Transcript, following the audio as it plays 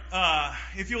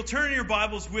If you'll turn your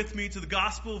Bibles with me to the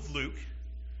Gospel of Luke,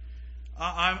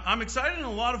 I'm excited in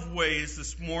a lot of ways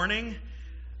this morning.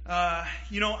 I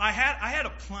had a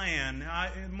plan.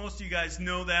 Most of you guys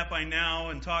know that by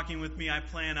now, and talking with me, I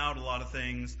plan out a lot of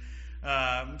things.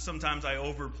 Sometimes I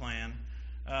over-plan.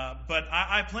 But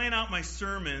I plan out my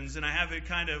sermons, and I have it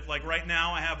kind of, like right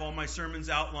now, I have all my sermons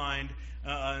outlined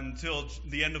until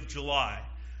the end of July.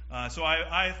 So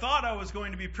I thought I was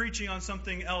going to be preaching on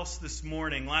something else this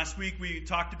morning. Last week we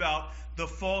talked about the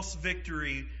false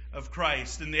victory of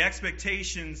Christ and the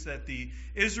expectations that the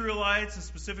Israelites, and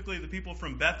specifically the people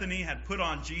from Bethany, had put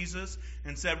on Jesus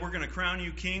and said, we're going to crown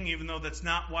you king, even though that's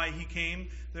not why he came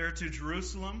there to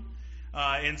Jerusalem.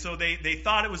 And so they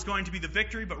thought it was going to be the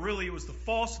victory, but really it was the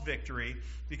false victory,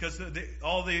 because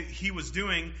he was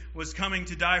doing was coming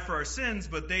to die for our sins,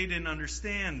 but they didn't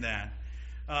understand that.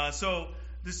 So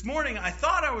this morning, I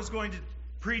thought I was going to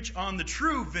preach on the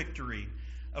true victory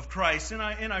of Christ, and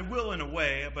I will in a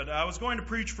way, but I was going to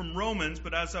preach from Romans,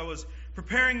 but as I was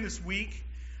preparing this week,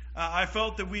 I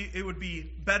felt that it would be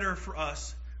better for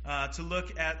us to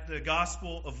look at the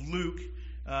Gospel of Luke,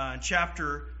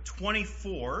 chapter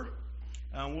 24.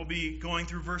 We'll be going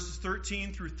through verses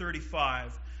 13 through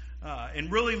 35,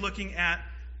 and really looking at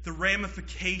the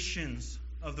ramifications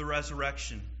of the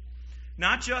resurrection.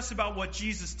 Not just about what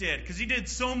Jesus did, because he did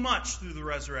so much through the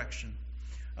resurrection.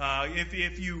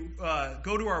 If you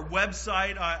go to our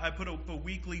website, I put up a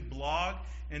weekly blog,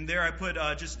 and there I put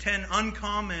just 10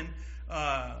 uncommon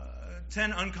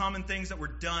things that were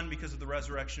done because of the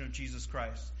resurrection of Jesus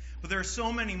Christ. But there are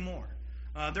so many more.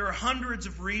 There are hundreds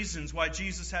of reasons why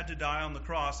Jesus had to die on the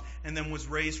cross and then was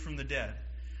raised from the dead.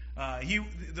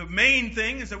 The main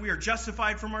thing is that we are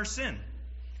justified from our sin.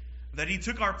 That he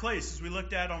took our place, as we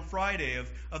looked at on Friday,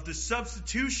 of the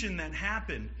substitution that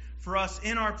happened for us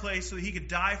in our place so that he could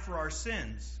die for our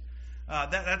sins.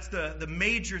 That's the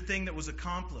major thing that was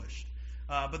accomplished.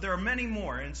 But there are many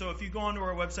more. And so if you go onto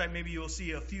our website, maybe you'll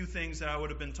see a few things that I would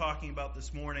have been talking about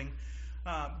this morning.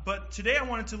 But today I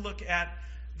wanted to look at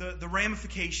the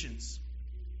ramifications.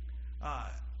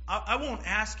 I won't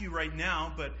ask you right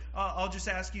now, but I'll just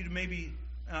ask you to maybe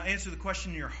answer the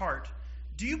question in your heart.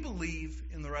 Do you believe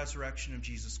in the resurrection of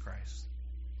Jesus Christ?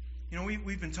 You know,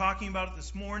 we've been talking about it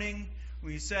this morning.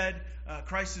 We said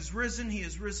Christ is risen. He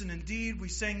is risen indeed. We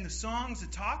sang the songs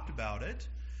that talked about it.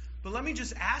 But let me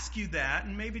just ask you that,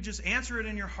 and maybe just answer it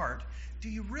in your heart. Do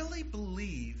you really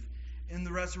believe in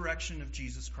the resurrection of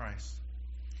Jesus Christ?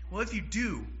 Well, if you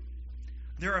do,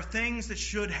 there are things that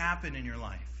should happen in your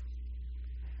life.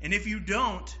 And if you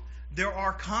don't, there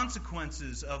are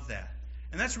consequences of that.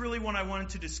 And that's really what I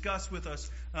wanted to discuss with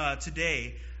us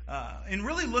today. And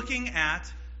really looking at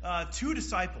two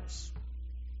disciples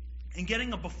and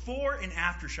getting a before and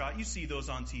after shot. You see those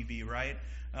on TV, right?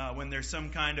 When there's some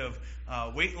kind of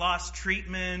weight loss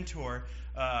treatment or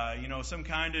some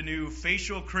kind of new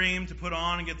facial cream to put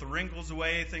on and get the wrinkles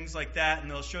away, things like that.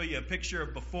 And they'll show you a picture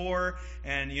of before,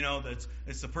 and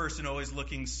it's the person always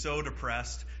looking so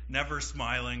depressed, never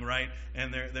smiling, right?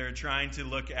 And they're trying to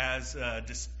look as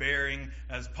despairing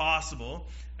as possible.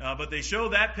 But they show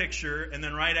that picture, and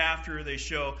then right after they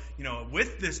show,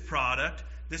 with this product,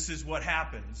 this is what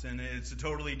happens. And it's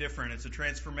totally different. It's a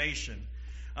transformation.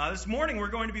 This morning we're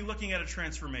going to be looking at a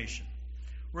transformation.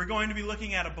 We're going to be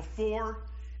looking at a before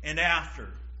and after.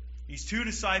 These two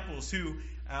disciples who,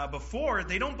 before,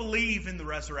 they don't believe in the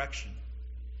resurrection.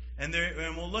 And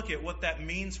we'll look at what that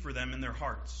means for them in their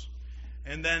hearts.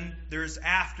 And then there's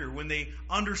after, when they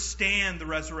understand the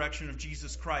resurrection of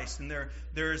Jesus Christ. And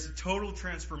there is a total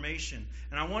transformation.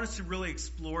 And I want us to really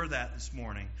explore that this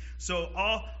morning. So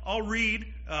I'll read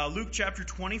Luke chapter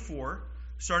 24,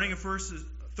 starting at verses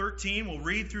 13. We'll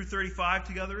read through 35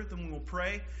 together, then we will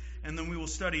pray, and then we will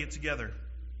study it together.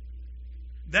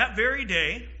 That very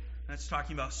day, that's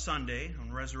talking about Sunday,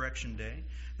 on Resurrection Day,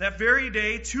 that very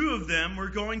day, two of them were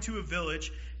going to a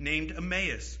village named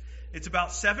Emmaus. It's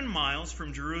about 7 miles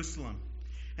from Jerusalem.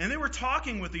 And they were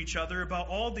talking with each other about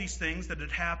all these things that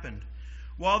had happened.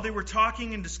 While they were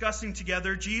talking and discussing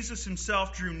together, Jesus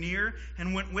himself drew near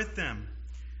and went with them.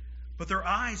 But their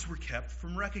eyes were kept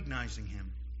from recognizing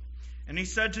him. And he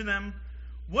said to them,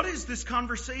 "What is this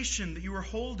conversation that you are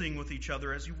holding with each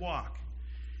other as you walk?"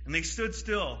 And they stood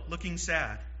still, looking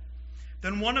sad.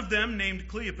 Then one of them, named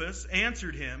Cleopas,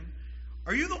 answered him,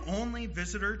 "Are you the only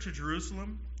visitor to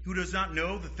Jerusalem who does not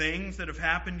know the things that have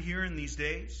happened here in these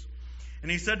days?"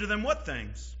 And he said to them, "What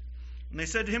things?" And they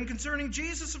said to him, "Concerning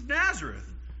Jesus of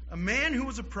Nazareth, a man who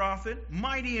was a prophet,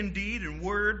 mighty in deed and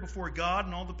word before God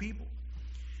and all the people.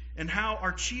 And how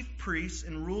our chief priests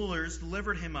and rulers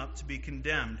delivered him up to be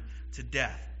condemned to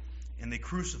death, and they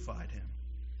crucified him.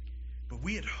 but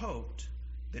we had hoped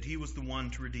that he was the one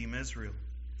to redeem Israel.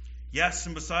 Yes,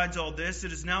 and besides all this,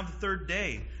 it is now the third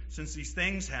day since these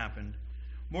things happened.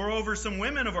 Moreover, some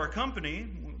women of our company,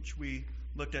 which we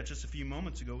looked at just a few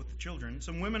moments ago with the children,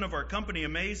 some women of our company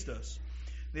amazed us.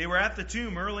 They were at the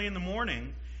tomb early in the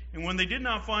morning, and when they did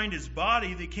not find his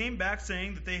body, they came back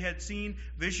saying that they had seen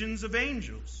visions of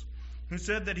angels who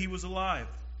said that he was alive.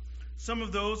 Some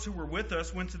of those who were with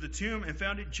us went to the tomb and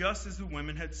found it just as the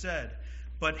women had said,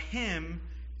 but him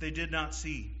they did not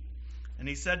see. And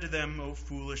he said to them, O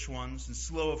foolish ones, and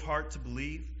slow of heart to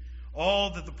believe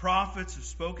all that the prophets have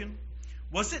spoken.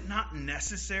 Was it not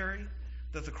necessary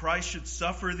that the Christ should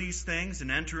suffer these things and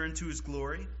enter into his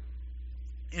glory?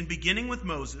 And beginning with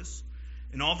Moses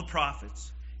and all the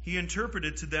prophets, he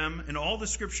interpreted to them in all the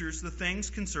scriptures the things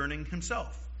concerning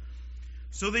himself.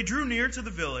 So they drew near to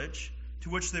the village to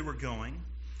which they were going.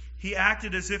 He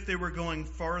acted as if they were going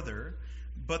farther,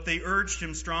 but they urged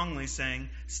him strongly, saying,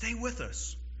 Stay with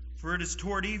us, for it is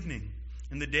toward evening,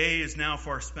 and the day is now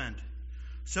far spent.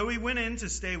 So he went in to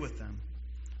stay with them.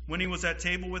 When he was at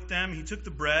table with them, he took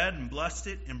the bread and blessed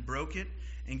it and broke it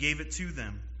and gave it to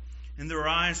them. And their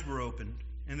eyes were opened,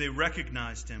 and they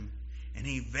recognized him, and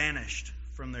he vanished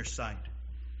from their sight.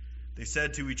 They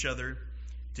said to each other,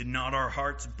 Did not our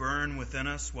hearts burn within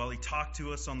us while he talked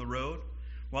to us on the road,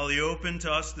 while he opened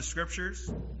to us the scriptures?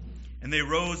 And they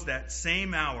rose that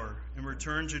same hour and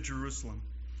returned to Jerusalem.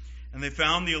 And they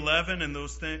found the 11 and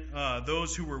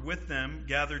those who were with them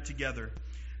gathered together,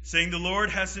 saying, The Lord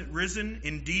has risen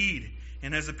indeed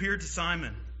and has appeared to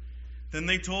Simon. Then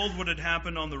they told what had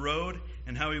happened on the road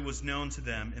and how he was known to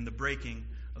them in the breaking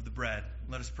of the bread.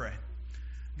 Let us pray.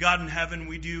 God in heaven,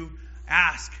 we do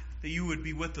ask that you would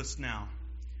be with us now.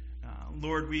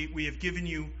 Lord, we have given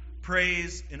you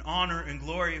praise and honor and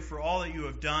glory for all that you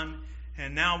have done.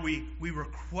 And now we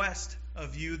request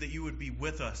of you that you would be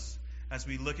with us as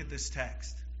we look at this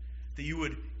text, that you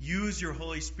would use your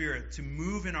Holy Spirit to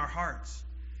move in our hearts,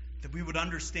 that we would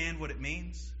understand what it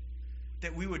means,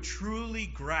 that we would truly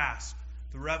grasp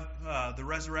the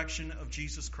resurrection of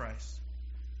Jesus Christ,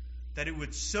 that it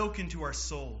would soak into our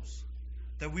souls,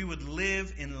 that we would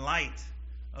live in light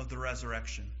of the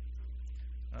resurrection.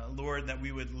 Lord, that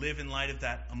we would live in light of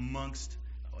that amongst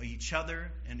each other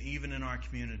and even in our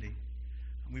community.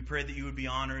 We pray that you would be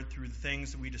honored through the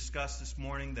things that we discussed this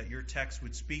morning, that your text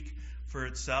would speak for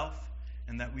itself,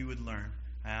 and that we would learn.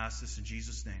 I ask this in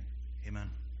Jesus' name. Amen.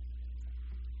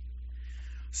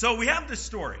 So we have this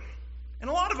story, and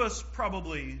a lot of us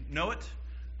probably know it.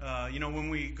 When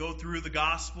we go through the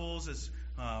Gospels, as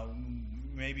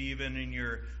maybe even in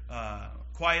your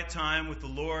quiet time with the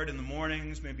Lord in the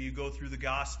mornings, maybe you go through the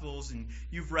Gospels and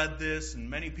you've read this, and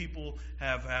many people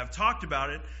have talked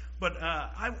about it. But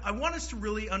I want us to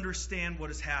really understand what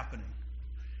is happening.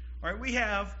 All right, we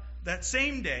have that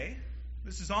same day.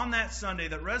 This is on that Sunday,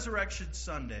 that Resurrection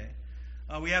Sunday.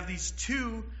 We have these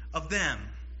two of them.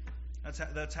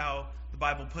 That's how the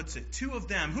Bible puts it. Two of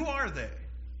them. Who are they?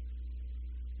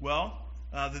 Well,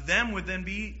 the them would then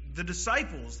be the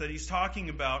disciples that he's talking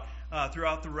about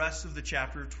throughout the rest of the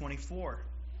chapter 24.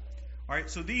 All right,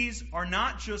 so these are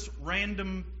not just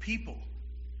random people.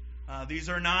 These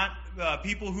are not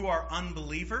people who are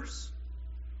unbelievers.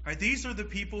 Right? These are the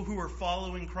people who are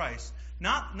following Christ.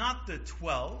 Not the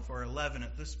 12 or 11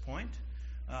 at this point,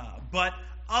 but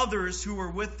others who were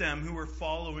with them who were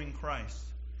following Christ.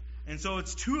 And so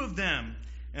it's two of them,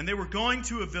 and they were going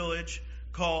to a village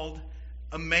called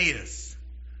Emmaus.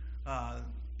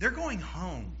 They're going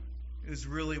home is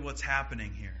really what's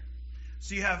happening here.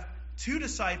 So you have two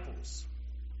disciples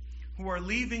who are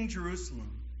leaving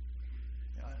Jerusalem.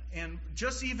 And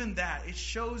just even that, it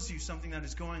shows you something that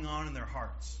is going on in their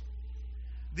hearts.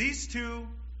 These two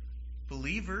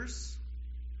believers,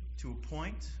 to a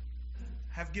point,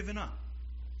 have given up.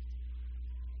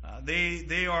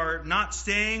 They are not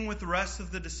staying with the rest of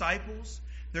the disciples.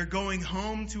 They're going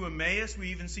home to Emmaus. We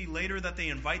even see later that they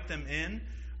invite them in,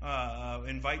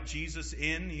 invite Jesus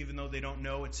in, even though they don't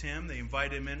know it's him. They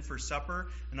invite him in for supper.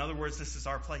 In other words, this is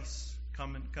our place.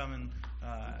 Come and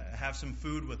have some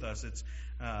food with us.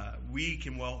 We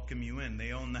can welcome you in.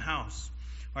 They own the house.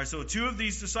 All right, so two of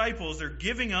these disciples, they're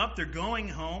giving up. They're going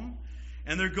home,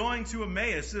 and they're going to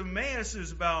Emmaus. Emmaus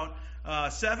is about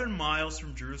 7 miles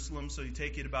from Jerusalem, so you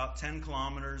take it about 10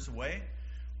 kilometers away.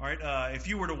 All right, if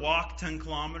you were to walk 10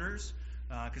 kilometers,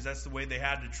 because that's the way they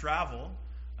had to travel,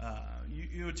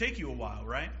 it would take you a while,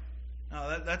 right?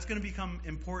 That's going to become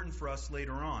important for us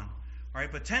later on. All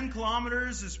right, but 10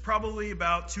 kilometers is probably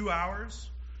about 2 hours,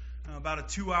 about a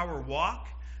 2-hour walk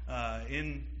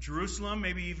in Jerusalem.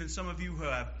 Maybe even some of you who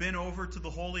have been over to the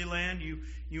Holy Land,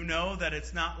 you know that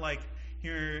it's not like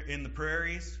here in the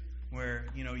prairies where,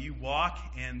 you walk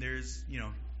and there's,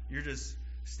 you're just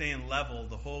staying level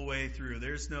the whole way through.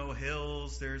 There's no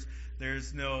hills.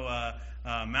 There's no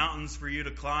mountains for you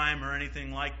to climb or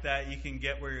anything like that. You can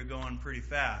get where you're going pretty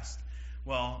fast.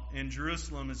 Well, in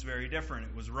Jerusalem, it's very different.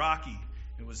 It was rocky.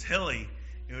 It was hilly.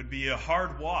 It would be a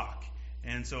hard walk.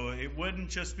 And so it wouldn't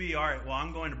just be, all right, well,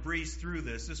 I'm going to breeze through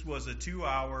this. This was a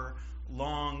 2-hour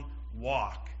long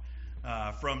walk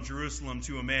from Jerusalem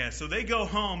to Emmaus. So they go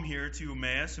home here to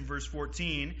Emmaus in verse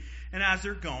 14. And as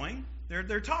they're going,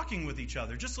 they're talking with each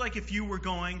other. Just like if you were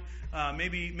going,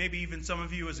 maybe even some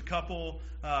of you as a couple,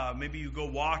 maybe you go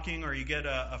walking or you get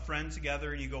a friend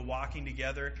together and you go walking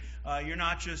together. You're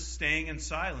not just staying in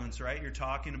silence, right? You're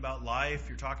talking about life.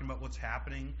 You're talking about what's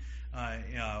happening,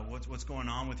 what's going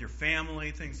on with your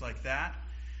family, things like that.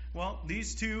 Well,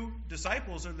 these two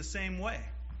disciples are the same way.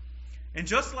 And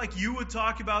just like you would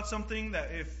talk about something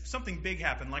that if something big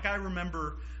happened, like I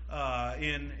remember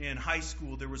in high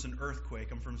school there was an earthquake.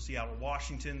 I'm from Seattle,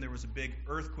 Washington. There was a big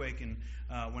earthquake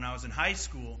when I was in high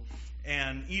school.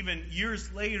 And even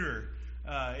years later,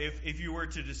 if you were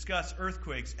to discuss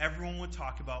earthquakes, everyone would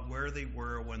talk about where they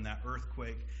were when that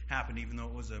earthquake happened, even though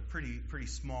it was a pretty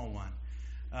small one.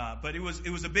 But it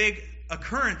was a big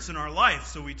occurrence in our life,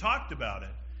 so we talked about it.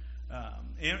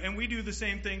 And we do the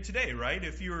same thing today, right?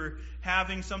 If you're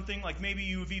having something, like maybe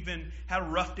you've even had a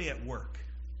rough day at work,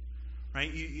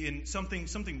 right? And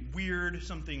something weird,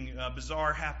 something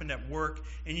bizarre happened at work,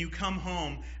 and you come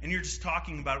home and you're just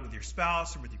talking about it with your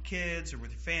spouse or with your kids or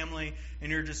with your family,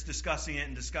 and you're just discussing it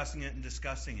and discussing it and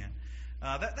discussing it.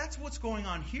 That's what's going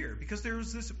on here, because there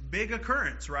was this big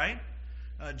occurrence, right?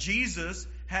 Jesus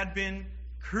had been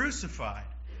crucified.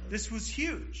 This was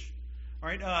huge. All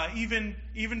right, even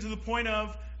to the point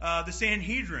of the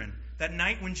Sanhedrin, that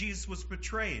night when Jesus was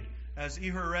betrayed, as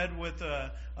Ehud read with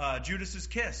Judas's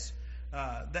kiss.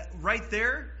 That right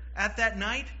there at that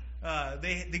night,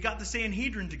 they got the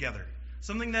Sanhedrin together.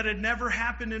 Something that had never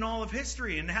happened in all of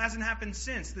history and hasn't happened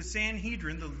since. The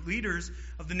Sanhedrin, the leaders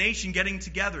of the nation, getting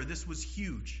together. This was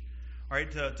huge. All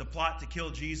right, to plot to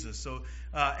kill Jesus. So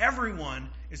everyone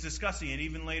is discussing it.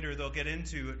 Even later, they'll get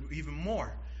into it even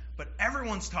more. But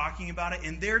everyone's talking about it,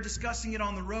 and they're discussing it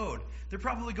on the road. They're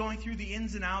probably going through the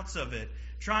ins and outs of it,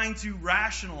 trying to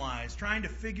rationalize, trying to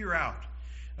figure out.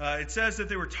 It says that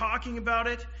they were talking about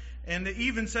it, and it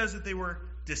even says that they were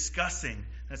discussing.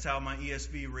 That's how my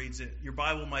ESV reads it. Your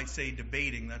Bible might say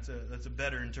debating. That's a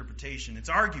better interpretation. It's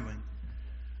arguing.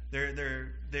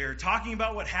 They're talking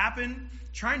about what happened,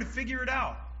 trying to figure it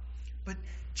out. But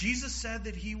Jesus said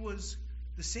that he was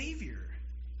the Savior.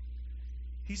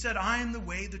 He said, I am the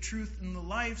way, the truth, and the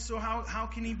life, so how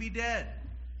can he be dead?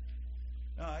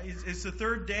 It's the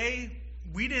third day.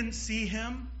 We didn't see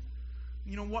him.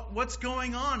 What's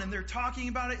going on? And they're talking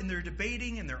about it, and they're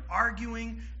debating, and they're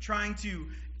arguing, trying to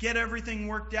get everything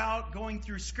worked out, going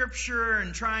through Scripture,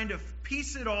 and trying to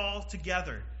piece it all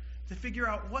together to figure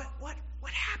out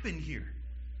what happened here.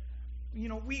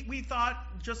 We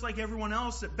thought, just like everyone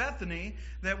else at Bethany,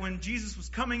 that when Jesus was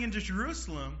coming into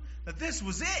Jerusalem, that this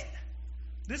was it.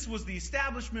 This was the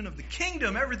establishment of the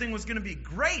kingdom. Everything was going to be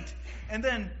great. And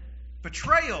then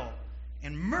betrayal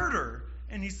and murder.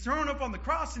 And he's thrown up on the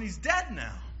cross and he's dead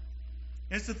now.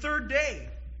 And it's the third day.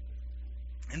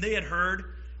 And they had heard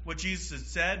what Jesus had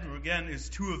said. Again, it's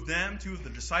two of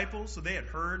the disciples. So they had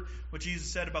heard what Jesus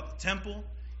said about the temple.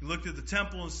 He looked at the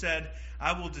temple and said,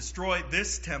 I will destroy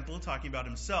this temple, talking about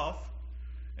himself.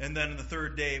 And then the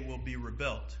third day it will be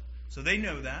rebuilt. So they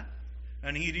know that.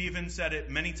 And he'd even said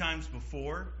it many times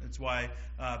before. That's why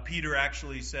Peter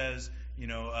actually says,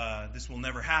 this will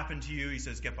never happen to you. He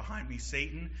says, get behind me,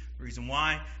 Satan. The reason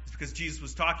why is because Jesus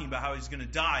was talking about how he's going to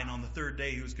die, and on the third day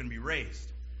he was going to be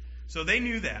raised. So they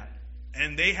knew that,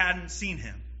 and they hadn't seen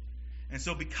him. And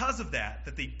so because of that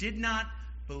they did not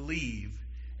believe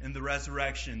in the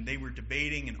resurrection, they were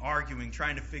debating and arguing,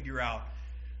 trying to figure out,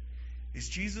 is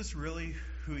Jesus really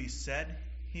who he said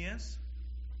he is?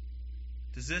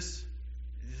 Does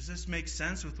this make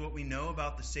sense with what we know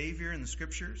about the Savior in the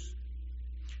Scriptures?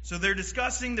 So they're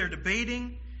discussing, they're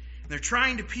debating, they're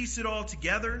trying to piece it all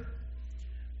together.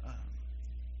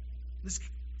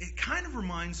 It kind of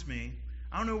reminds me,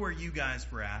 I don't know where you guys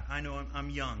were at. I know I'm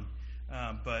young,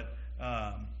 but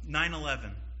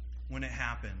 9/11, when it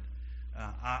happened,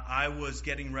 I was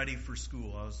getting ready for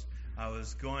school. I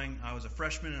was a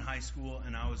freshman in high school,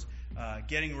 and I was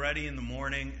getting ready in the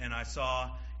morning, and I saw,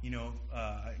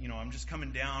 I'm just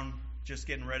coming down, just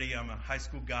getting ready. I'm a high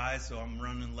school guy, so I'm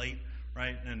running late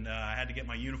right? And I had to get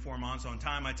my uniform on, so I'm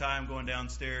tying my tie. I'm going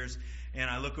downstairs, and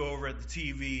I look over at the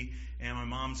TV, and my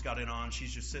mom's got it on.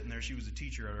 She's just sitting there. She was a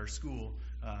teacher at our school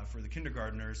for the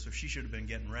kindergartners, so she should have been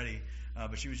getting ready,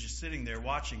 but she was just sitting there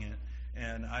watching it,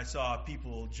 and I saw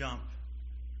people jump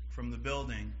from the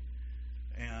building,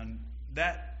 and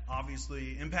that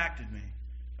obviously impacted me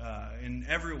and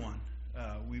everyone.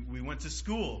 We went to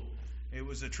school. It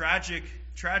was a tragic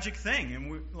thing,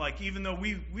 and even though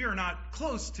we are not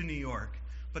close to New York,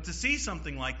 but to see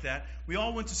something like that, we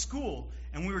all went to school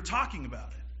and we were talking about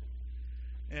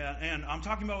it. And I'm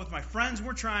talking about with my friends.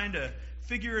 We're trying to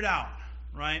figure it out,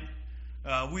 right?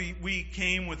 We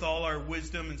came with all our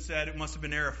wisdom and said it must have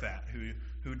been Arafat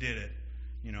who did it,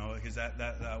 because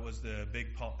that was the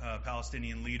big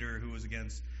Palestinian leader who was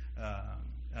against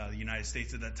the United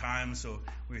States at that time. So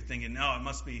we were thinking, no, it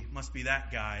must be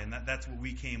that guy, and that's what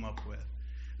we came up with.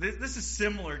 This is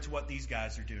similar to what these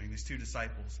guys are doing, these two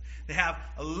disciples. They have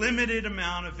a limited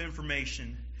amount of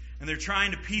information, and they're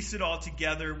trying to piece it all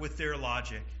together with their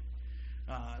logic.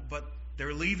 But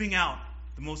they're leaving out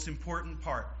the most important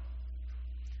part.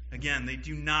 Again, they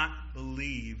do not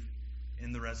believe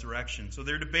in the resurrection. So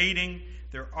they're debating,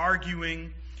 they're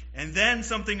arguing, and then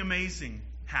something amazing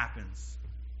happens.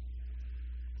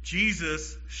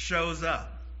 Jesus shows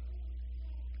up.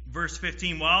 Verse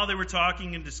 15, while they were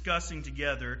talking and discussing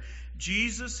together,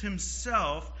 Jesus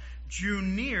himself drew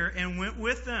near and went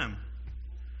with them.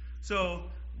 So,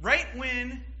 right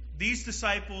when these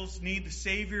disciples need the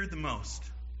Savior the most,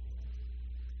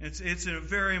 it's a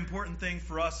very important thing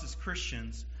for us as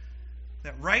Christians,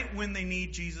 that right when they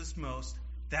need Jesus most,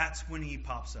 that's when he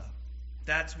pops up.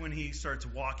 That's when he starts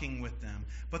walking with them.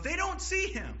 But they don't see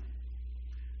him.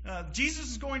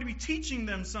 Jesus is going to be teaching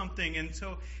them something, and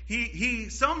so he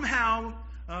somehow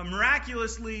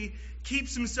miraculously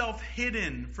keeps himself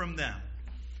hidden from them.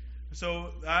 So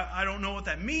I don't know what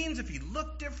that means, if he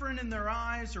looked different in their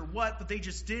eyes or what, but they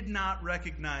just did not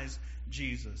recognize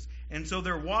Jesus. And so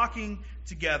they're walking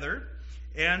together,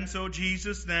 and so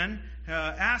Jesus then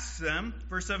asks them,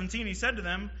 verse 17, he said to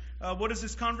them, what is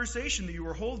this conversation that you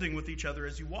were holding with each other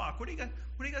as you walk? What are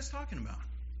you guys talking about?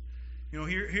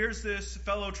 Here's this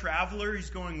fellow traveler.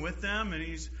 He's going with them, and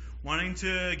he's wanting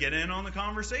to get in on the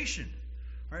conversation.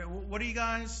 All right, what are you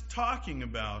guys talking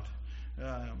about?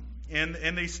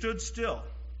 And they stood still,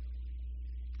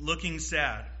 looking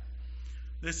sad.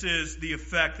 This is the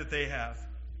effect that they have.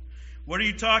 What are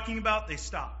you talking about? They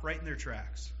stop right in their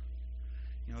tracks.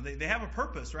 They have a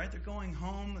purpose, right? They're going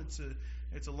home.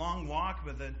 It's a long walk,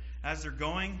 but then as they're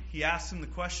going, he asks them the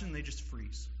question. They just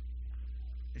freeze.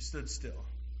 They stood still.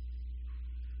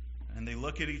 And they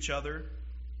look at each other,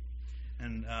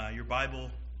 and your Bible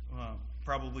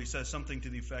probably says something to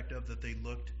the effect of that they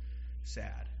looked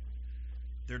sad.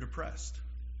 They're depressed.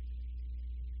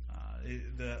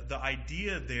 The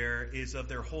idea there is of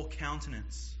their whole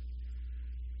countenance.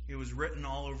 It was written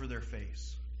all over their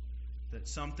face that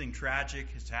something tragic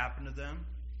has happened to them,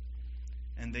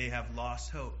 and they have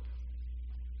lost hope,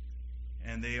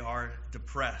 and they are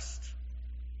depressed.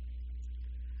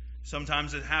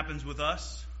 Sometimes it happens with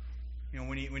us.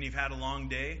 When you've had a long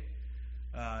day,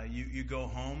 you go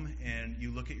home and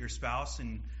you look at your spouse,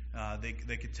 and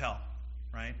they could tell,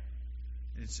 right?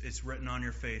 It's written on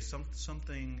your face.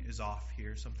 Something is off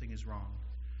here. Something is wrong.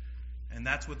 And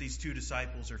that's what these two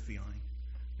disciples are feeling.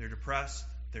 They're depressed.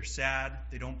 They're sad.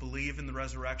 They don't believe in the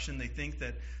resurrection. They think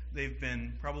that they've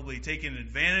been probably taken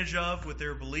advantage of with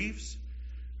their beliefs,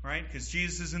 right? Because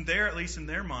Jesus isn't there, at least in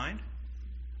their mind.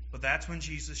 But that's when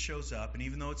Jesus shows up, and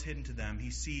even though it's hidden to them, he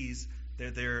sees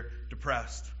that they're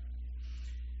depressed.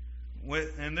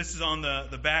 And this is on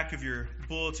the back of your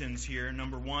bulletins here.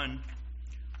 Number 1,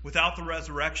 without the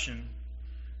resurrection,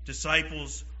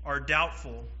 disciples are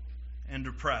doubtful and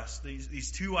depressed.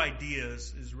 These two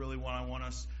ideas is really what I want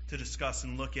us to discuss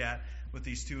and look at with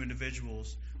these two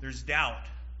individuals. There's doubt.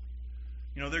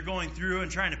 They're going through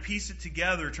and trying to piece it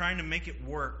together, trying to make it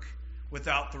work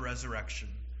without the resurrection,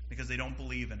 because they don't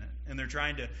believe in it. And they're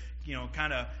trying to,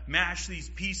 kind of mash these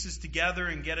pieces together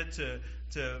and get it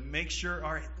to make sure,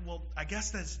 all right, well, I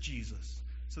guess that's Jesus.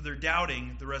 So they're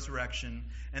doubting the resurrection,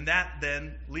 and that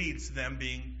then leads to them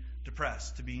being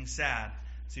depressed, to being sad,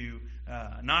 to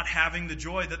not having the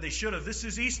joy that they should have. This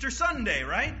is Easter Sunday,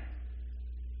 right?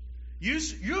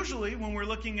 Usually when we're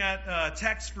looking at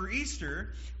texts for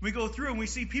Easter, we go through and we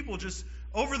see people just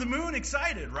over the moon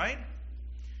excited, right?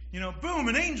 Boom,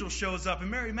 an angel shows up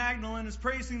and Mary Magdalene is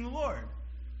praising the Lord,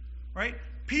 right?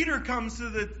 Peter comes to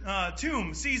the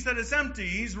tomb, sees that it's empty.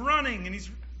 He's running and he's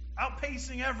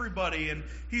outpacing everybody, and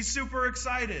he's super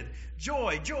excited.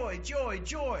 Joy, joy, joy,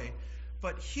 joy.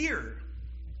 But here,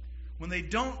 when they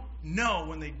don't know,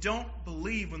 when they don't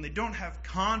believe, when they don't have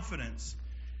confidence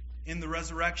in the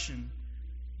resurrection,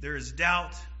 there is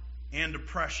doubt and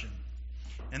depression.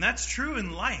 And that's true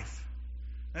in life.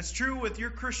 That's true with your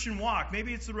Christian walk.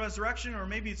 Maybe it's the resurrection, or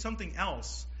maybe it's something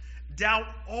else. Doubt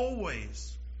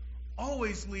always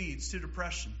leads to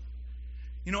depression.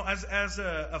 You know, as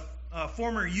a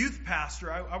former youth pastor,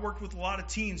 I worked with a lot of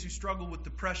teens who struggled with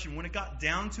depression. When it got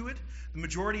down to it, the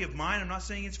majority of mine, I'm not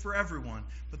saying it's for everyone,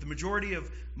 but the majority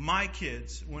of my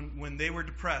kids, when they were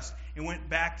depressed, it went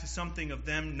back to something of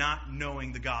them not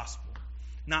knowing the gospel,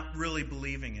 not really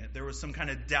believing it. There was some kind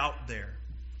of doubt there.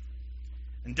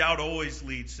 And doubt always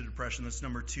leads to depression. That's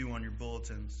number 2 on your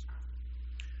bulletins.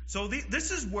 So this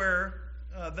is where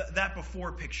that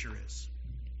before picture is.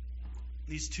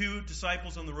 These 2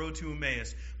 disciples on the road to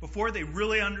Emmaus, before they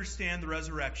really understand the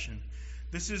resurrection,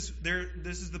 this is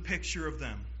the picture of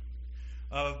them,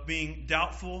 of being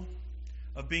doubtful,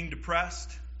 of being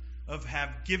depressed, of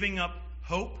giving up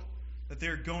hope that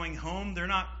they're going home. They're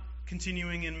not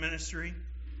continuing in ministry.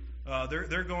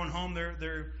 They're going home.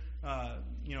 They're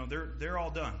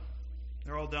all done.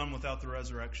 They're all done without the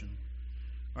resurrection.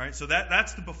 All right, so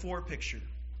that's the before picture.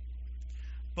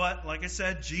 But, like I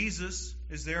said, Jesus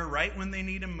is there right when they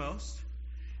need him most.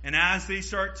 And as they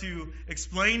start to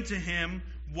explain to him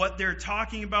what they're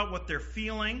talking about, what they're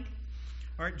feeling,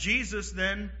 all right, Jesus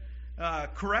then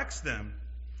corrects them.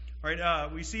 All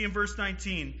right, we see in verse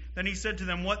 19, then he said to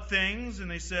them, "What things?"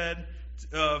 And they said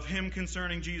of him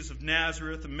concerning Jesus of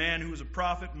Nazareth, a man who was a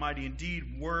prophet, mighty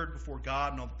indeed, word before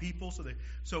God and all the people.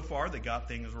 So far they got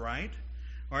things right.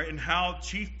 All right, and how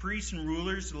chief priests and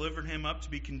rulers delivered him up to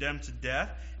be condemned to death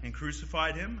and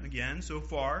crucified him. Again, so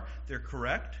far, they're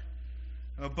correct.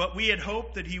 But we had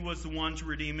hoped that he was the one to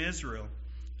redeem Israel.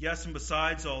 Yes, and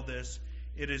besides all this,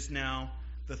 it is now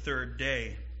the 3rd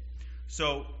day.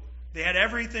 So they had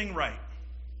everything right.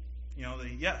 You know,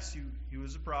 yes, he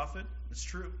was a prophet. It's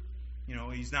true. You know,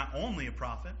 he's not only a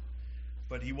prophet,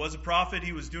 but he was a prophet.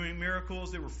 He was doing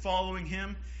miracles. They were following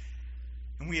him.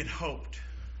 And we had hoped.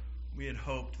 We had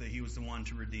hoped that he was the one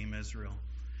to redeem Israel.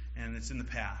 And it's in the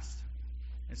past.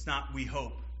 It's not we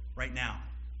hope right now.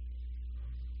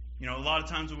 You know, a lot of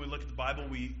times when we look at the Bible,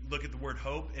 we look at the word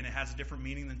hope, and it has a different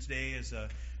meaning than today.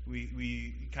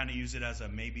 We kind of use it as a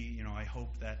maybe. You know, I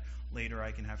hope that later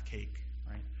I can have cake,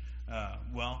 right?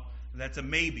 Well, that's a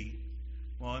maybe.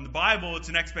 Well, in the Bible, it's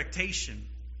an expectation.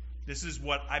 This is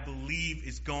what I believe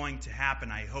is going to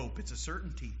happen. I hope. It's a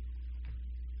certainty.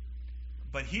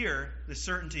 But here, the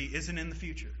certainty isn't in the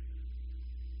future.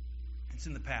 It's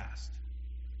in the past.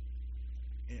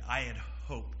 I had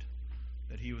hoped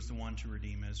that he was the one to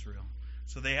redeem Israel.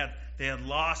 So they had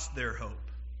lost their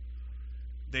hope.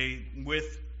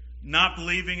 With not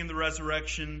believing in the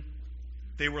resurrection,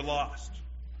 they were lost.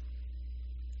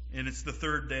 And it's the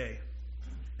 3rd day.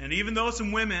 And even though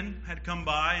some women had come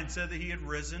by and said that he had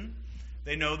risen,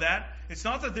 they know that. It's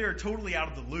not that they're totally out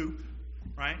of the loop,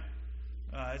 right?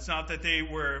 It's not that they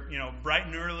were, bright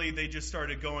and early, they just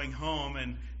started going home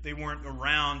and they weren't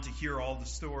around to hear all the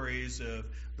stories of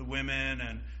the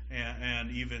women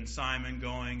and even Simon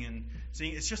going and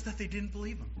seeing. It's just that they didn't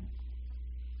believe him.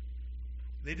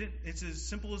 It's as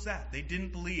simple as that. They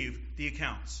didn't believe the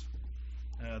accounts.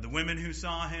 The women who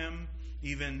saw him,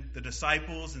 even the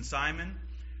disciples and Simon,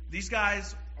 these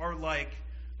guys are like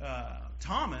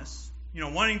Thomas,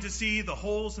 wanting to see the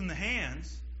holes in the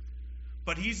hands.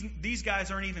 But these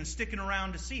guys aren't even sticking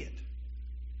around to see it.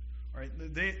 All right?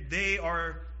 They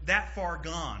are that far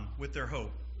gone with their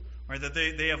hope. All right? That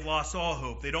they have lost all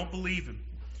hope. They don't believe him.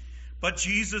 But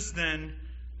Jesus then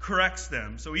corrects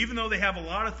them. So even though they have a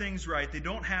lot of things right, they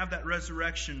don't have that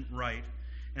resurrection right.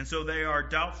 And so they are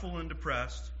doubtful and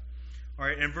depressed. All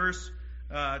right, in verse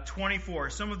 24,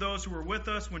 some of those who were with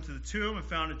us went to the tomb and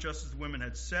found it just as the women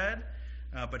had said,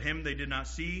 but him they did not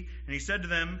see. And he said to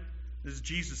them, this is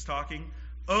Jesus talking,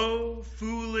 "O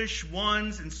foolish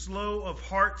ones and slow of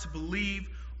heart to believe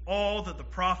all that the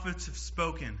prophets have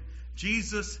spoken."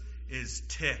 Jesus is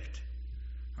ticked.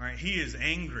 All right, he is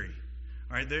angry.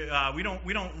 All right, we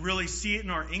don't really see it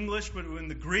in our English, but in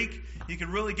the Greek, you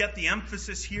can really get the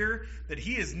emphasis here that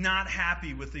he is not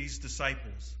happy with these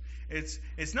disciples.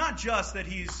 It's not just that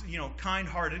he's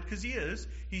kind-hearted, because he is.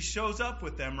 He shows up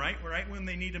with them right when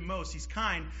they need him most. He's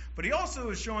kind, but he also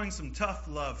is showing some tough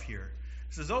love here.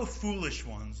 He says, "Oh, foolish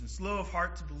ones and slow of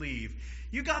heart to believe."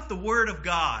 You got the word of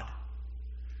God.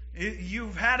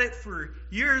 You've had it for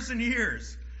years and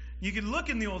years. You can look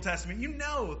in the Old Testament. You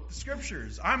know the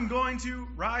Scriptures. I'm going to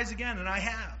rise again, and I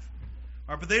have.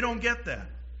 All right, but they don't get that.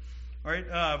 All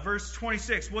right, verse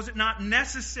 26. Was it not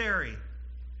necessary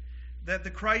that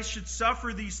the Christ should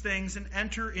suffer these things and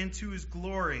enter into his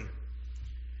glory.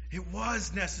 It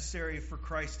was necessary for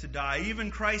Christ to die. Even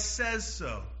Christ says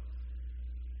so.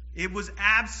 It was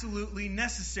absolutely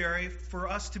necessary for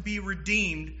us to be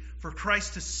redeemed, for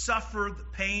Christ to suffer the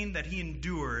pain that he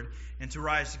endured and to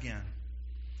rise again,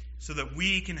 so that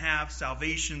we can have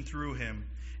salvation through him.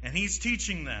 And he's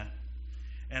teaching that.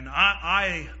 And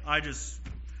I just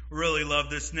really love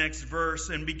this next verse.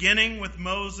 And beginning with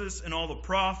Moses and all the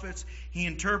prophets, he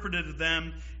interpreted to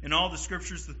them in all the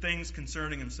scriptures the things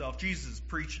concerning himself. Jesus is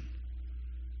preaching.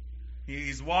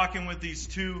 He's walking with these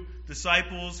two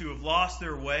disciples who have lost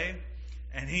their way,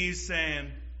 and he's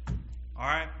saying, all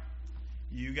right,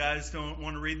 you guys don't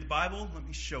want to read the Bible? Let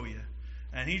me show you.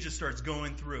 And he just starts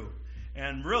going through.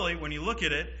 And really, when you look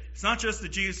at it, it's not just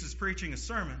that Jesus is preaching a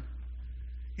sermon.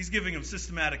 He's giving them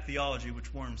systematic theology,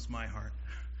 which warms my heart.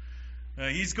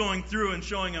 He's going through and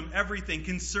showing them everything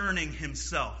concerning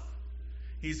himself.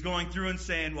 He's going through and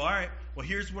saying, well, all right, well,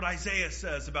 here's what Isaiah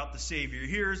says about the Savior.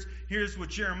 Here's what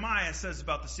Jeremiah says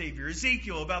about the Savior.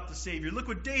 Ezekiel about the Savior. Look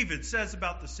what David says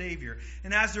about the Savior.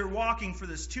 And as they're walking for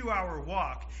this 2-hour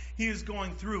walk, he is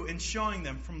going through and showing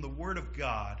them from the Word of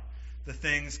God the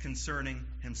things concerning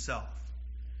himself.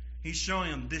 He's showing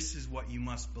them, this is what you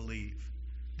must believe.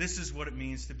 This is what it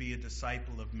means to be a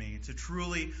disciple of me. To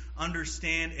truly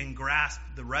understand and grasp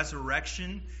the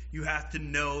resurrection, you have to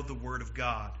know the Word of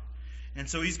God. And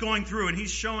so he's going through and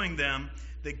he's showing them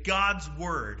that God's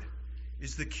Word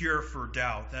is the cure for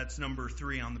doubt. That's number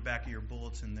 3 on the back of your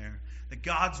bulletin there. That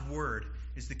God's Word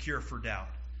is the cure for doubt.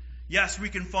 Yes, we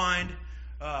can find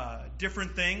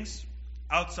different things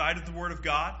outside of the Word of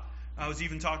God. I was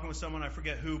even talking with someone, I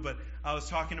forget who, but I was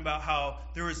talking about how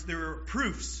there were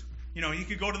proofs. You know, you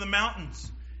could go to the mountains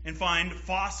and find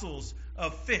fossils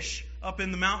of fish up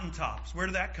in the mountaintops. Where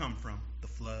did that come from? The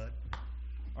flood.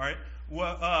 All right.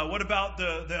 What about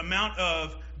the amount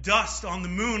of dust on the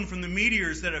moon from the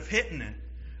meteors that have hit in it?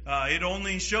 It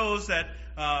only shows that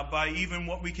by even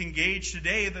what we can gauge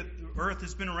today, that the Earth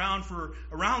has been around for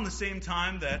around the same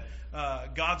time that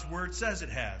God's Word says it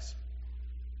has.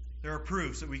 There are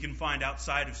proofs that we can find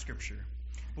outside of Scripture.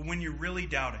 But when you're really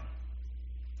doubting,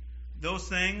 those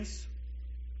things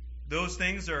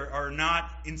are not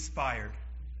inspired.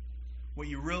 What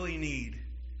you really need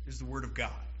is the Word of God.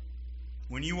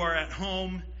 When you are at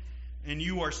home and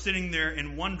you are sitting there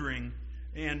and wondering,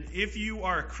 and if you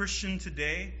are a Christian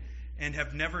today and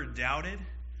have never doubted,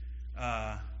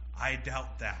 I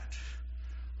doubt that.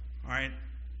 All right?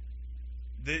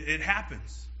 It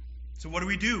happens. So what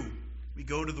do? We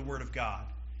go to the Word of God.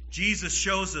 Jesus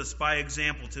shows us by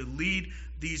example to lead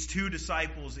these two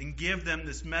disciples and give them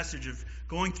this message of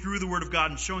going through the Word of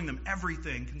God and showing them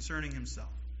everything concerning himself.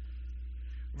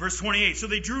 Verse 28, so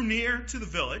they drew near to the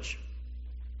village.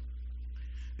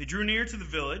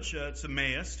 It's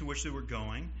Emmaus, to which they were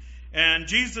going. And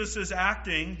Jesus is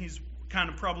acting, he's kind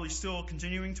of probably still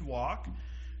continuing to walk.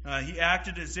 He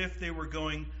acted as if they were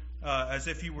going, as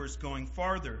if he was going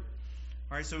farther.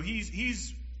 All right, so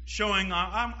he's showing,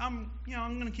 I'm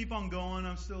going to keep on going.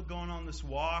 I'm still going on this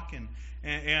walk,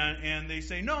 and they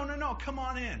say, no, come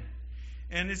on in.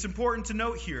 And it's important to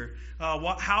note here,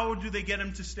 how do they get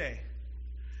him to stay?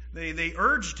 They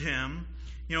urged him,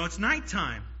 it's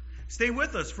nighttime. Stay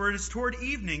with us, for it is toward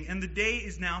evening, and the day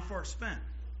is now far spent.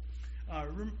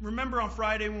 Remember on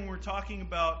Friday when we were talking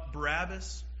about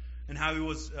Barabbas and how he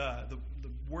was, the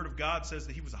Word of God says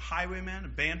that he was a highwayman, a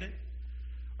bandit.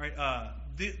 All right,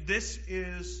 this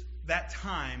is that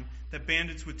time that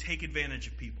bandits would take advantage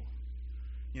of people.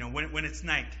 When it's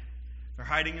night, they're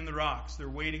hiding in the rocks, they're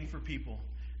waiting for people,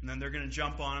 and then they're going to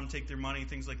jump on them, take their money,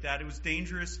 things like that. It was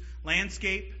dangerous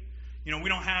landscape. We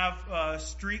don't have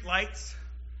street lights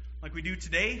like we do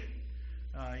today.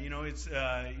 It's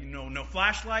no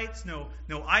flashlights, no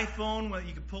iPhone that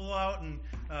you could pull out and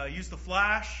use the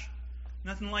flash.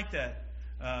 Nothing like that.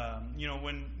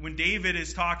 When David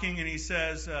is talking and he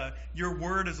says, "Your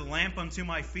word is a lamp unto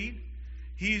my feet,"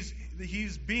 he's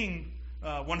being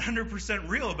 100%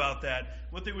 real about that.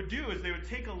 What they would do is they would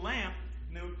take a lamp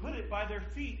and they would put it by their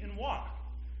feet and walk.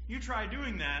 You try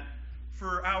doing that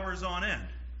for hours on end.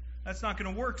 That's not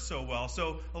going to work so well.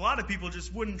 So a lot of people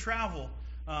just wouldn't travel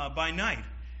by night.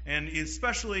 And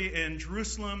especially in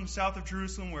Jerusalem, south of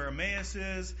Jerusalem, where Emmaus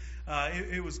is,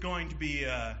 it was going to be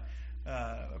a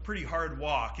pretty hard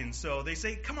walk. And so they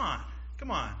say, come on.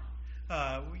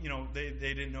 They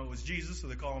didn't know it was Jesus, so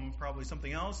they call him probably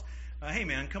something else. Hey,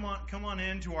 man, come on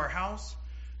into our house.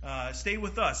 Stay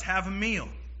with us. Have a meal.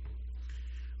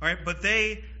 All right, but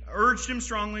they urged him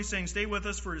strongly, saying, stay with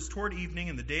us, for it is toward evening,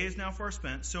 and the day is now far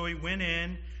spent. So he went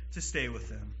in to stay with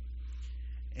them.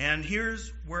 And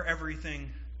here's where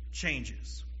everything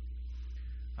changes.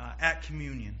 At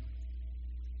communion.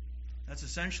 That's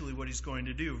essentially what he's going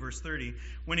to do. Verse 30,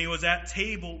 when he was at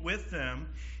table with them,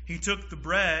 he took the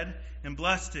bread and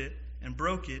blessed it and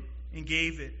broke it and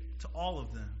gave it to all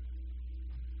of them.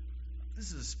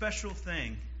 This is a special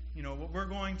thing. You know, what we're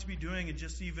going to be doing in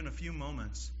just even a few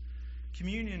moments.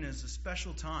 Communion is a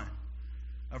special time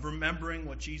of remembering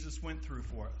what Jesus went through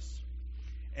for us.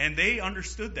 And they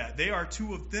understood that. They are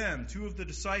two of them, two of the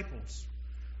disciples.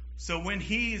 So when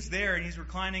he is there and he's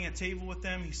reclining at table with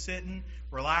them, he's sitting,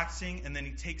 relaxing, and then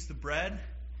he takes the bread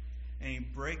and he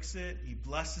breaks it, he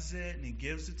blesses it, and he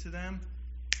gives it to them.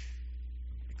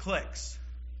 It clicks.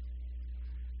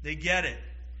 They get it.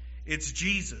 It's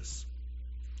Jesus.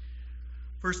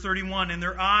 Verse 31, and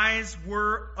their eyes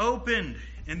were opened,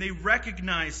 and they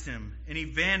recognized him, and he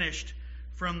vanished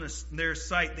from their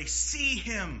sight. They see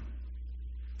him.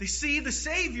 They see the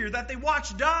Savior that they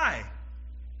watched die.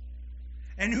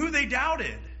 And who they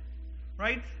doubted,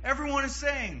 right? Everyone is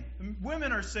saying,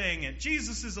 women are saying it,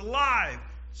 Jesus is alive.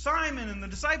 Simon and the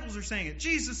disciples are saying it,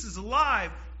 Jesus is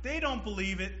alive. They don't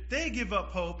believe it. They give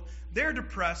up hope. They're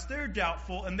depressed. They're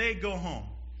doubtful, and they go home.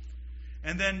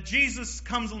 And then Jesus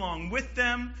comes along with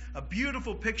them, a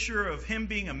beautiful picture of him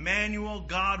being Emmanuel,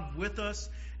 God with us,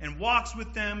 and walks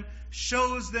with them,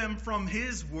 shows them from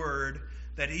his word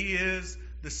that he is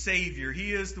the Savior.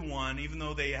 He is the one, even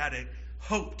though they had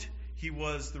hoped he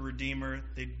was the Redeemer.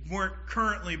 They weren't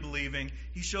currently believing.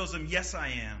 He shows them, yes, I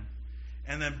am.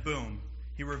 And then boom,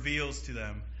 he reveals to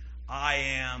them, I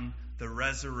am the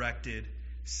resurrected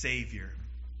Savior.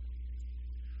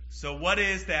 So what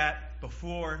is that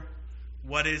before?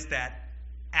 What is that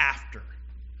after?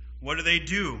 What do they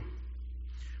do?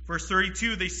 Verse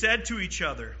 32, they said to each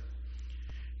other,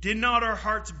 did not our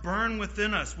hearts burn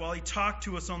within us while he talked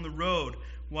to us on the road,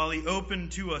 while he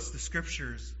opened to us the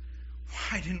Scriptures?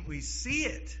 Why didn't we see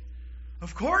it?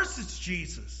 Of course it's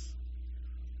Jesus.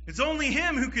 It's only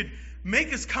him who could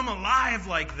make us come alive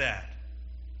like that.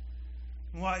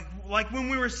 Like when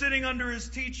we were sitting under his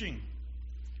teaching.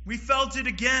 We felt it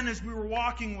again as we were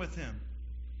walking with him.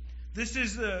 This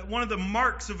is one of the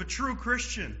marks of a true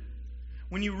Christian.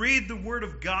 When you read the Word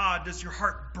of God, does your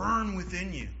heart burn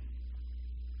within you?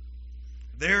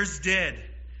 Theirs did.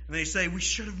 And they say, we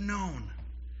should have known.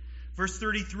 Verse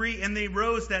 33, and they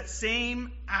rose that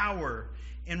same hour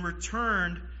and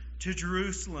returned to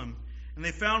Jerusalem. And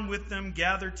they found with them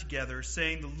gathered together,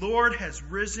 saying, the Lord has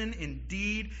risen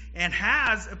indeed and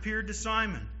has appeared to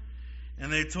Simon.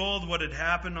 And they told what had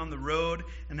happened on the road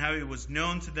and how he was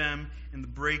known to them in the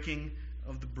breaking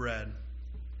of the bread.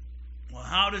 Well,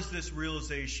 how does this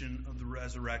realization of the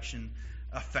resurrection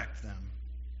affect them?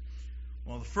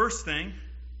 Well, the first thing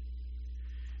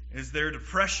is their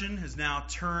depression has now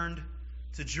turned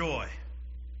to joy.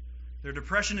 Their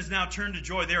depression has now turned to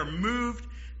joy. They are moved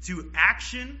to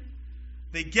action.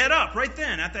 They get up right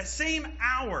then at that same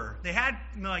hour.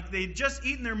 They'd just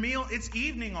eaten their meal. It's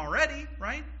evening already,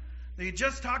 right? They had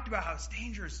just talked about how it's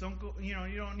dangerous. Don't go, you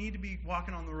don't need to be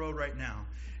walking on the road right now.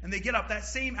 And they get up that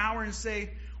same hour and say,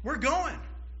 we're going.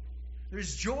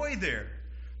 There's joy there.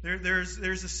 There's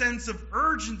a sense of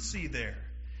urgency there.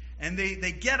 And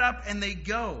they get up and they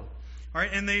go. All right,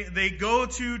 and they go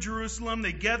to Jerusalem.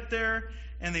 They get there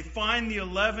and they find the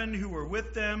 11 who were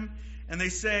with them. And they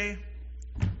say,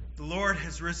 the Lord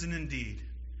has risen indeed.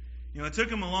 It took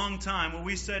them a long time. What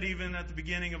we said even at the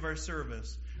beginning of our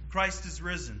service. Christ is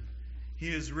risen. He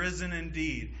is risen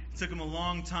indeed. It took them a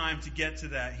long time to get to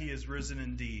that. He is risen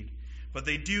indeed. But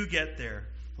they do get there.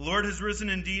 The Lord has risen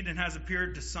indeed and has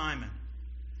appeared to Simon.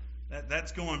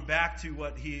 That's going back to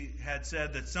what he had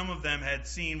said, that some of them had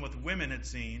seen what the women had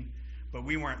seen, but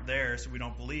we weren't there, so we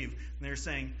don't believe. And they're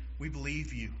saying, we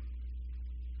believe you.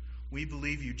 We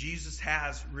believe you. Jesus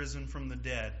has risen from the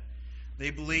dead.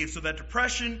 They believe. So that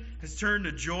depression has turned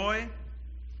to joy,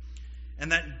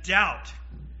 and that doubt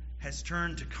has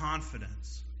turned to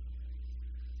confidence.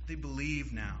 They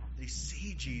believe now. They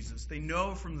see Jesus. They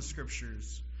know from the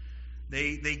Scriptures.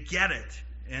 They get it.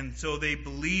 And so they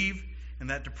believe. And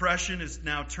that depression has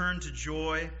now turned to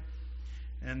joy.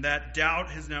 And that doubt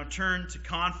has now turned to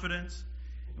confidence.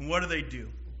 And what do?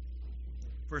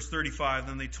 Verse 35,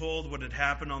 then they told what had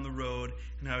happened on the road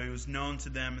and how he was known to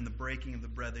them in the breaking of the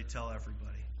bread. They tell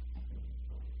everybody.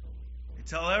 They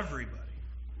tell everybody.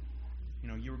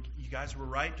 You guys were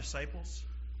right, disciples.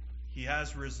 He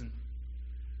has risen.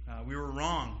 We were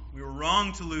wrong. We were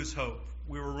wrong to lose hope.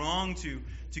 We were wrong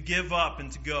to give up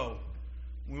and to go.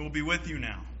 We will be with you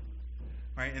now.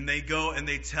 Right? And they go and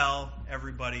they tell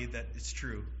everybody that it's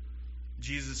true.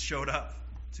 Jesus showed up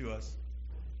to us.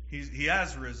 He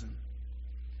has risen.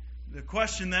 The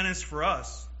question then is for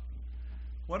us,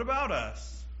 what about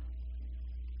us?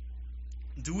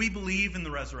 Do we believe in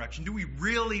the resurrection? Do we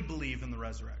really believe in the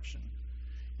resurrection?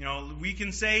 We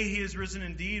can say he is risen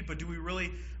indeed, but do we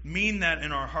really mean that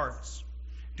in our hearts?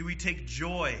 Do we take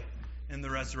joy in the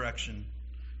resurrection?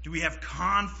 Do we have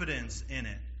confidence in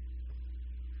it?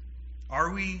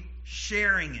 Are we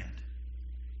sharing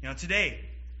it? Today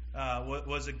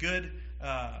was a good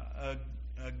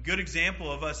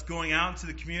example of us going out into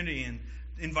the community and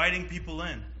inviting people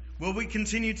in. Will we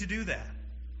continue to do that?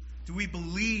 Do we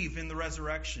believe in the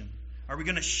resurrection? Are we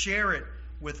going to share it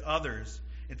with others?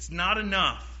 It's not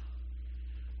enough.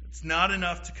 It's not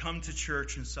enough to come to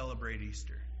church and celebrate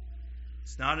Easter.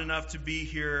 It's not enough to be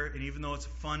here, and even though it's a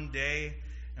fun day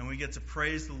and we get to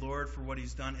praise the Lord for what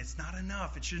he's done, it's not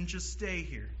enough. It shouldn't just stay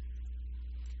here.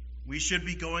 We should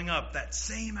be going up that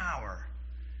same hour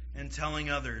and telling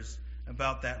others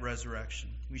about that resurrection.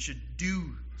 We should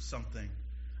do something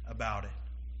about it.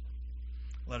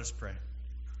 Let us pray.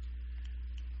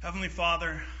 Heavenly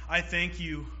Father, I thank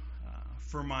you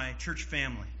for my church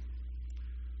family.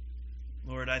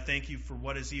 Lord, I thank you for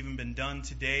what has even been done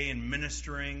today in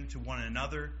ministering to one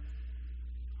another.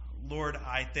 Lord,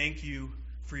 I thank you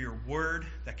for your word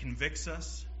that convicts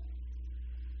us.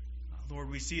 Lord,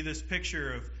 we see this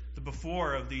picture of the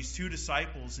before of these two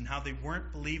disciples and how they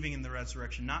weren't believing in the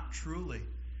resurrection, not truly.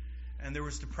 And there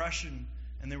was depression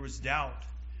and there was doubt.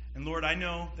 And Lord, I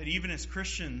know that even as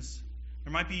Christians,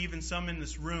 there might be even some in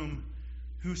this room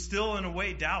who still in a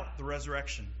way doubt the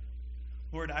resurrection.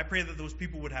 Lord, I pray that those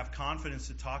people would have confidence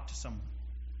to talk to someone.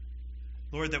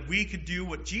 Lord, that we could do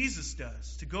what Jesus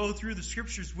does, to go through the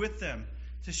scriptures with them,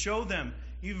 to show them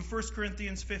even 1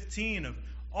 Corinthians 15 of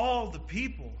all the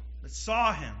people that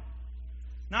saw him.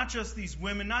 Not just these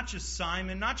women, not just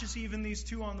Simon, not just even these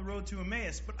two on the road to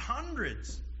Emmaus, but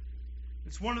hundreds.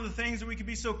 It's one of the things that we can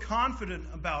be so confident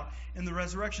about in the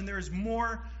resurrection. There is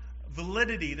more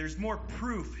validity, there's more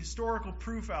proof, historical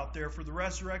proof out there for the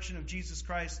resurrection of Jesus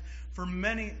Christ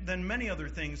than many other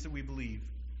things that we believe.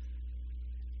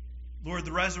 Lord,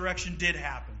 the resurrection did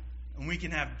happen, and we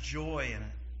can have joy in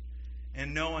it,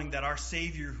 and knowing that our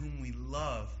Savior, whom we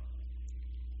love,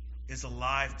 is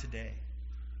alive today.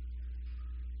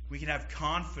 We can have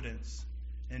confidence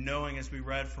in knowing, as we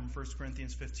read from 1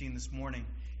 Corinthians 15 this morning,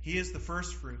 he is the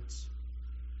first fruits.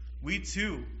 We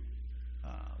too,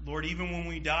 Lord, even when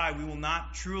we die, we will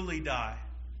not truly die.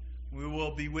 We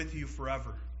will be with you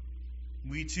forever.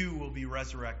 We too will be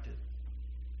resurrected.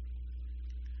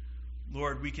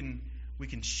 Lord, we can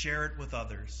share it with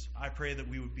others. I pray that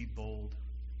we would be bold.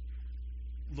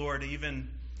 Lord, even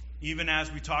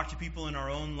as we talk to people in our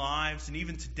own lives, and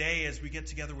even today as we get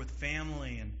together with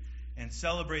family and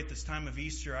celebrate this time of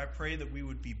Easter, I pray that we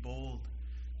would be bold,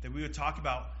 that we would talk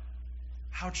about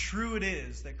how true it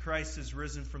is that Christ has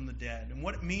risen from the dead and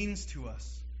what it means to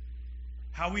us.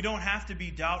 How we don't have to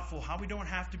be doubtful, how we don't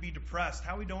have to be depressed,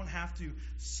 how we don't have to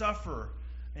suffer,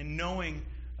 and knowing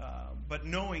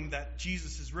that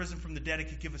Jesus is risen from the dead, it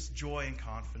could give us joy and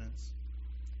confidence.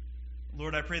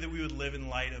 Lord, I pray that we would live in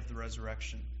light of the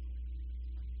resurrection.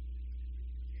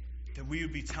 That we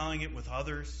would be telling it with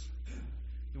others.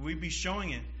 That we'd be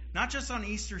showing it, not just on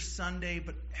Easter Sunday,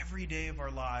 but every day of our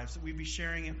lives. That we'd be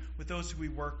sharing it with those who we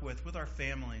work with our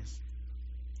families.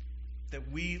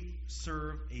 That we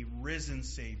serve a risen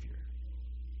Savior.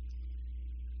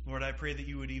 Lord, I pray that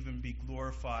you would even be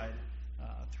glorified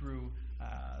through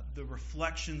the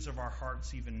reflections of our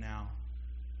hearts even now.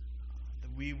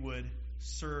 That we would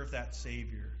serve that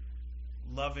Savior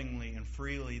lovingly and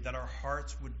freely, that our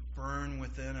hearts would burn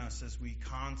within us as we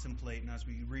contemplate and as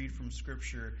we read from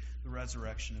Scripture the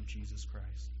resurrection of Jesus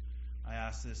Christ. I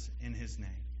ask this in his name.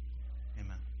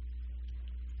 Amen.